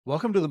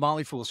Welcome to the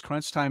Motley Fool's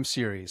Crunchtime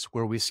series,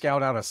 where we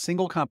scout out a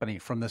single company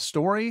from the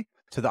story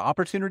to the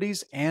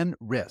opportunities and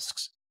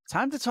risks.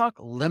 Time to talk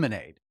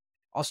Lemonade.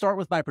 I'll start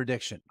with my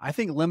prediction. I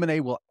think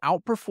Lemonade will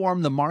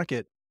outperform the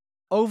market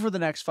over the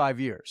next 5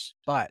 years.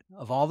 But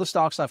of all the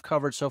stocks I've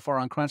covered so far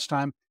on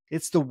Crunchtime,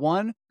 it's the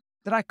one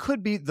that I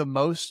could be the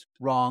most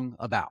wrong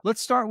about.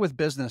 Let's start with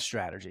business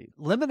strategy.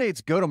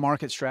 Lemonade's go to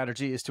market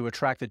strategy is to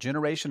attract a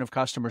generation of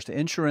customers to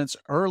insurance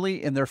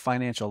early in their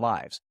financial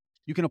lives.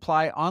 You can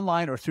apply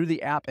online or through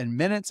the app in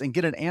minutes and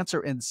get an answer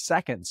in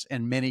seconds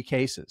in many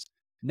cases.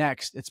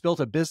 Next, it's built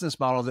a business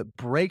model that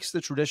breaks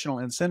the traditional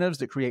incentives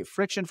that create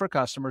friction for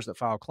customers that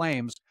file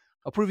claims,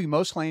 approving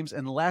most claims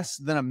in less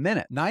than a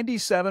minute.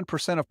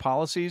 97% of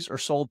policies are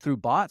sold through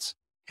bots,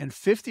 and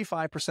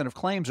 55% of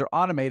claims are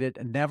automated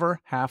and never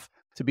have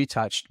to be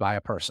touched by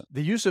a person.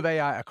 The use of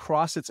AI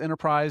across its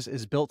enterprise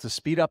is built to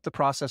speed up the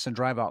process and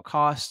drive out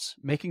costs,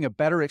 making a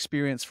better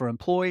experience for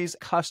employees,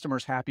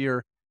 customers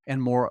happier, and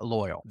more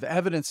loyal. The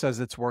evidence says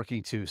it's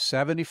working too.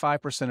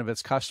 75% of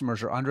its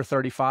customers are under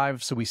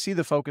 35, so we see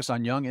the focus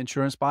on young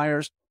insurance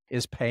buyers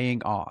is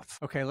paying off.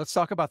 Okay, let's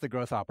talk about the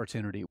growth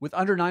opportunity. With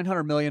under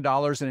 $900 million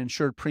in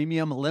insured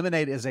premium,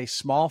 Lemonade is a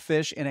small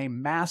fish in a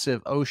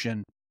massive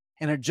ocean,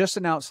 and it just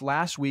announced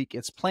last week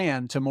its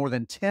plan to more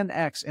than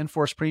 10x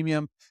in-force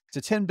premium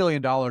to $10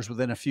 billion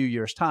within a few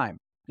years' time.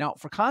 Now,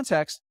 for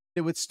context,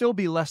 it would still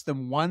be less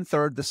than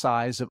one-third the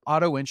size of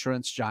auto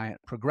insurance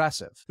giant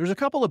Progressive. There's a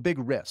couple of big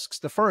risks,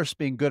 the first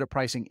being good at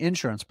pricing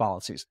insurance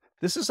policies.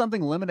 This is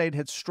something Lemonade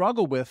had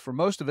struggled with for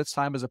most of its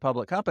time as a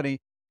public company.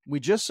 We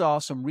just saw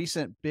some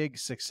recent big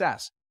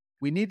success.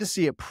 We need to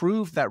see it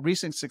prove that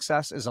recent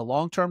success is a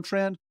long-term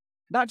trend,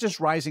 not just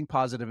rising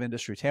positive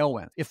industry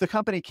tailwind. If the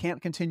company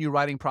can't continue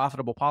writing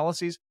profitable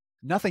policies,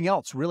 nothing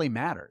else really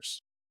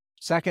matters.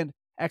 Second,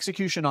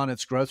 execution on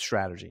its growth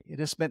strategy. It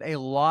has spent a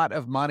lot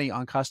of money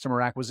on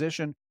customer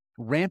acquisition,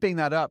 ramping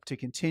that up to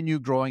continue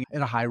growing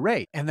at a high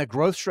rate. And the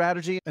growth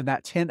strategy and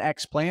that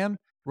 10x plan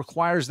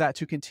requires that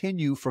to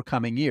continue for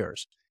coming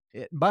years.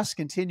 It must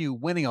continue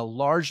winning a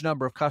large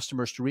number of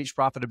customers to reach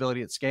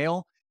profitability at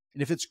scale.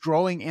 And if its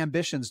growing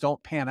ambitions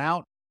don't pan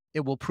out,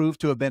 it will prove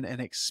to have been an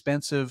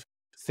expensive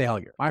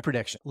failure. My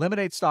prediction,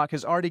 Lemonade stock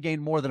has already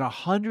gained more than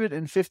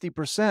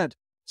 150%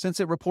 since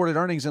it reported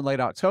earnings in late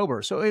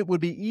October. So it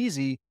would be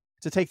easy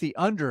to take the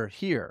under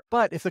here.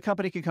 But if the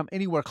company can come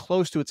anywhere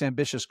close to its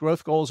ambitious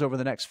growth goals over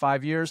the next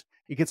 5 years,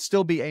 it could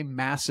still be a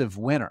massive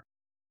winner.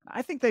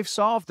 I think they've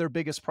solved their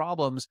biggest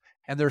problems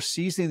and they're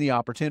seizing the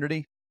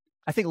opportunity.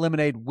 I think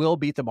Lemonade will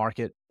beat the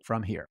market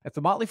from here. At The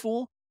Motley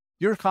Fool,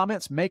 your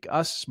comments make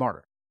us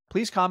smarter.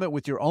 Please comment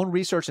with your own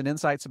research and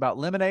insights about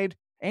Lemonade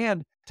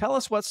and tell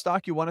us what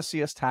stock you want to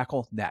see us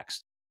tackle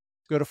next.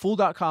 Go to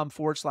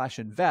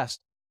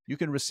fool.com/invest. You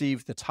can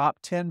receive the top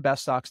 10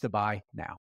 best stocks to buy now.